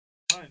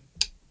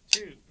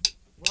two,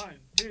 1,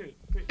 2,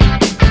 3.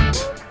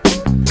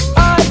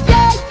 Oh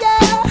yeah,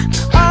 yeah.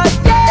 Oh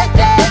yeah,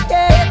 yeah,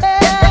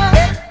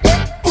 yeah.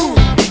 Ooh.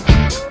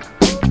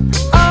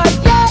 Oh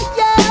yeah,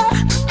 yeah.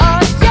 Oh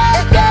yeah,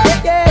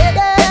 yeah,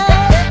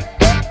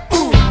 yeah.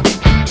 Ooh.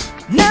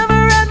 Never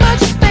had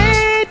much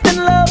faith in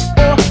love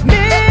or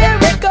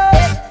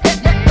miracles.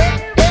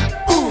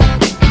 Ooh.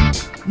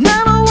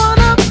 Never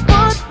wanna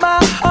put my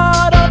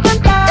heart on the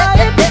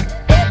line.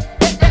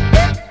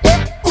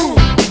 Ooh.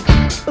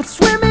 But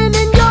swimming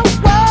in your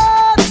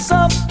world is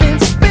something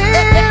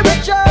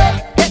spiritual.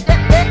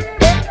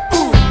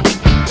 Ooh.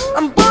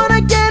 I'm born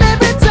again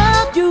every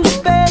time you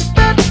spend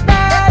the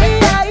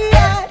night.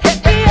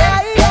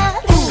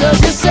 Cause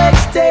your sex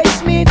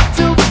takes me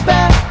to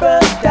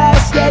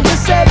paradise. Yeah, your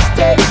sex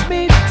takes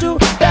me to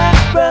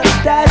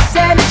paradise.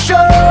 And it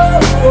shows.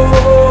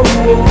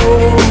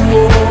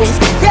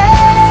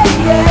 Yeah,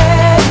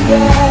 yeah,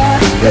 yeah.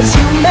 Cause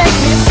you make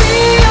me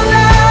feel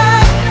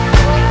like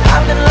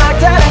I've been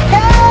locked out of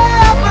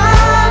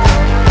heaven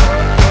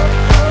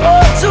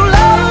for too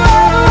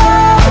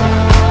long,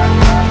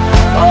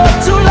 for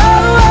too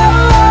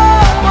long.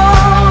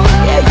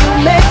 Yeah, you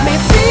make me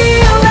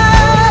feel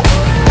like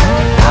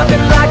I've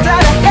been locked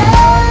out of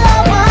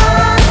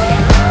heaven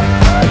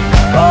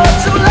for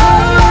too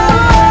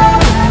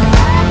long,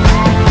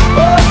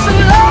 for too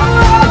long.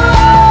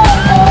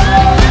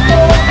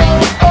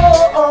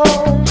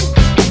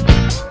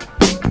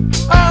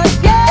 Oh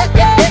yeah,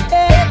 yeah,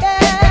 yeah.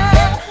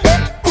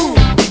 Ooh.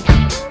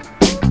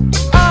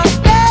 Oh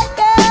yeah,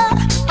 yeah.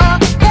 Oh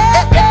yeah,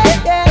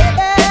 yeah,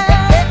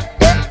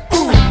 yeah.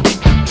 Ooh.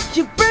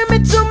 You bring me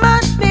to my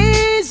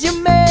knees, you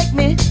make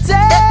me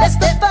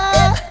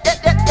testify.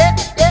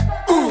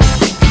 Ooh.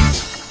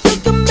 You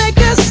can make a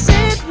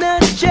sinner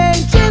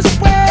change his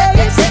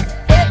ways.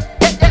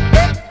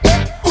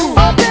 Ooh.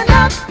 Open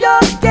up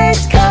your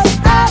gates, cause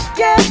I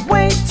can't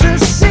wait to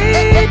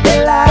see the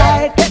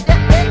light.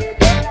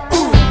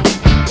 Ooh.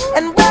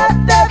 And where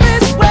there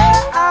is where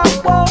I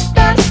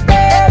wanna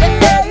stay.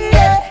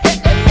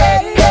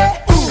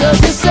 Ooh. Cause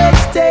your sex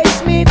takes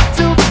me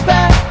to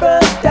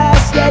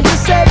paradise. Yeah, your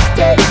sex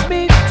takes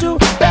me to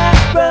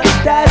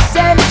paradise.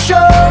 And it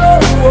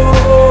shows.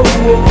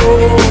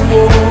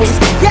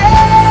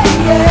 Yeah,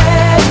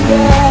 yeah,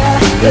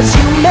 yeah. Cause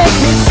you make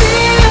me feel